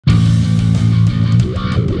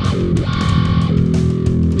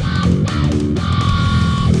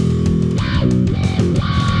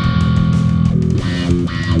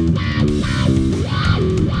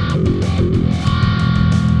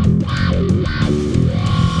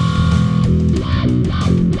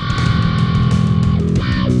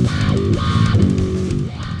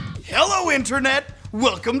internet.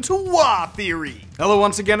 Welcome to Wah Theory. Hello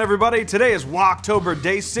once again, everybody. Today is WAHCTOBER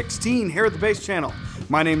Day 16 here at the Bass Channel.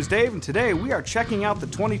 My name is Dave, and today we are checking out the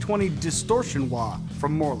 2020 Distortion Wah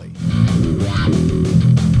from Morley.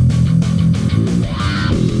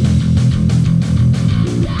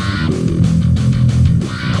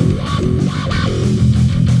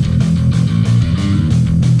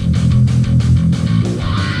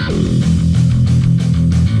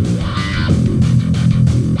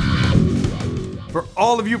 For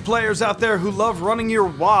all of you players out there who love running your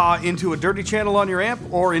wah into a dirty channel on your amp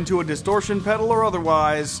or into a distortion pedal or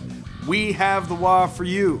otherwise, we have the wah for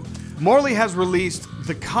you. Morley has released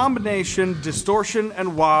the combination distortion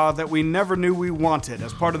and wah that we never knew we wanted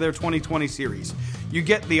as part of their 2020 series. You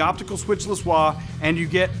get the optical switchless wah and you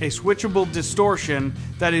get a switchable distortion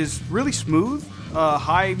that is really smooth,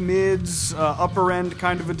 high mids, upper end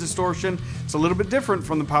kind of a distortion. It's a little bit different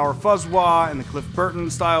from the Power Fuzz Wah and the Cliff Burton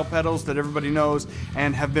style pedals that everybody knows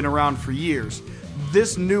and have been around for years.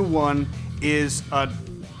 This new one is a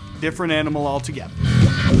different animal altogether.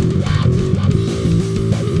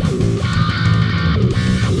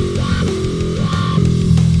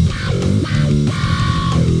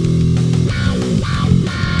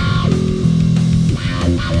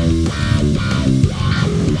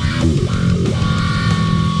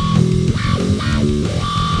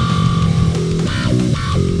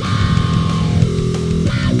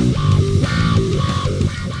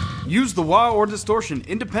 Use the wah or distortion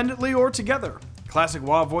independently or together. Classic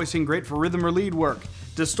wah voicing great for rhythm or lead work.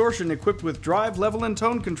 Distortion equipped with drive, level, and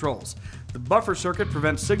tone controls. The buffer circuit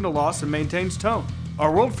prevents signal loss and maintains tone.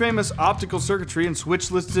 Our world famous optical circuitry and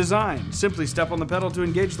switchless design. Simply step on the pedal to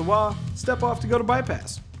engage the wah, step off to go to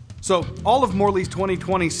bypass. So, all of Morley's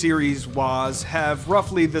 2020 series wahs have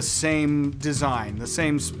roughly the same design, the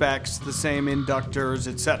same specs, the same inductors,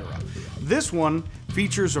 etc. This one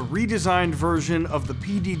features a redesigned version of the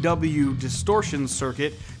PDW distortion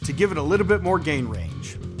circuit to give it a little bit more gain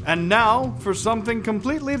range. And now, for something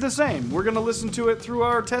completely the same, we're going to listen to it through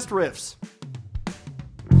our test riffs.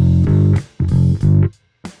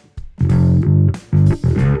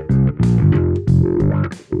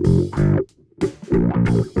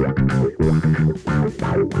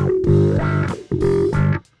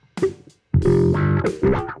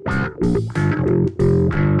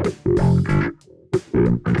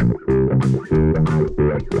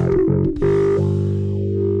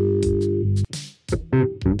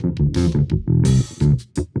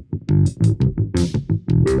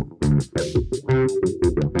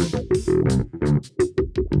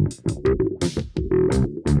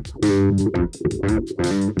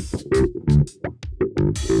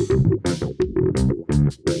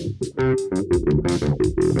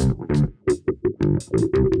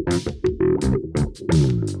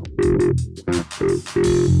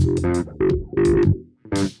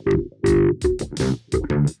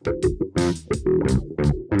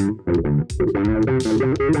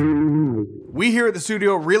 We here at the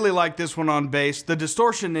studio really like this one on bass. The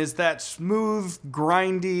distortion is that smooth,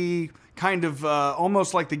 grindy, kind of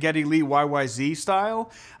almost like the Geddy Lee YYZ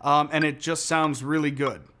style, and it just sounds really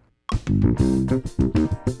good.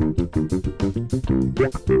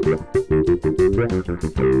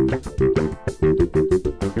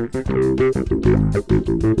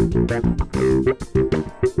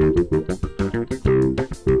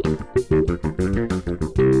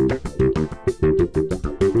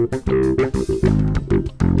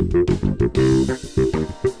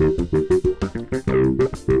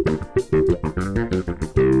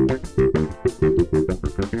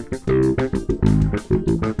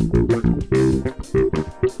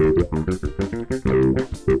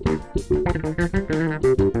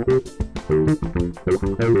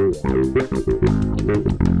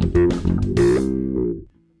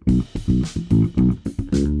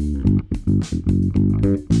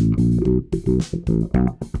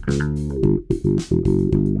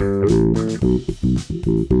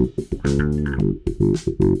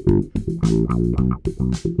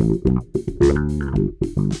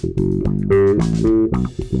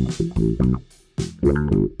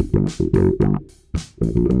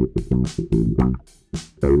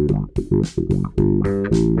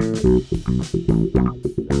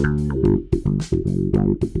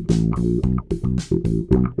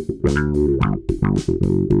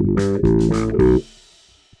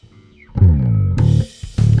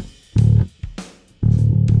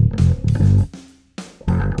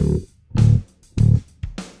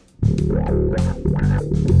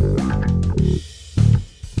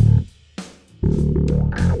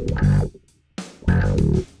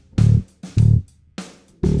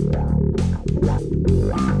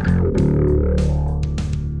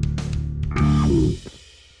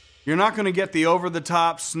 You're not going to get the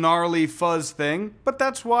over-the-top, snarly fuzz thing, but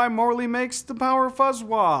that's why Morley makes the Power Fuzz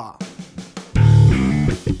Wah.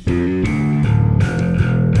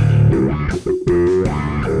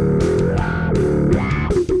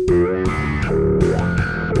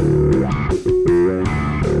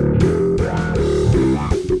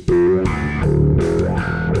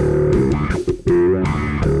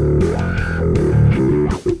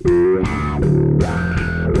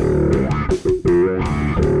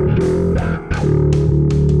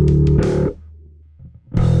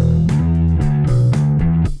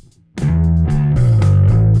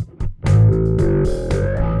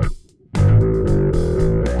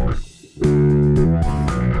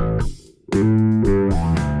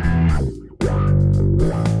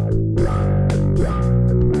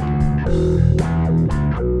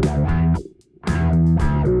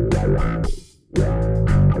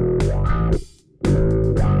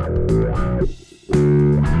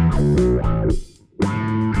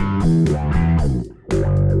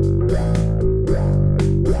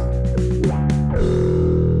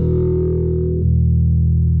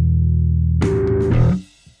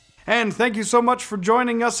 And thank you so much for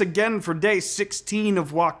joining us again for day 16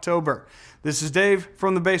 of WAHCTOBER. This is Dave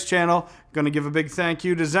from the Bass Channel. Going to give a big thank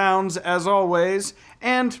you to Zounds as always,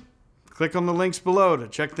 and click on the links below to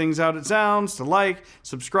check things out at Zounds, to like,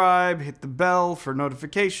 subscribe, hit the bell for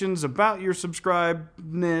notifications about your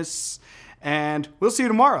subscribeness, and we'll see you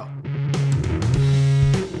tomorrow.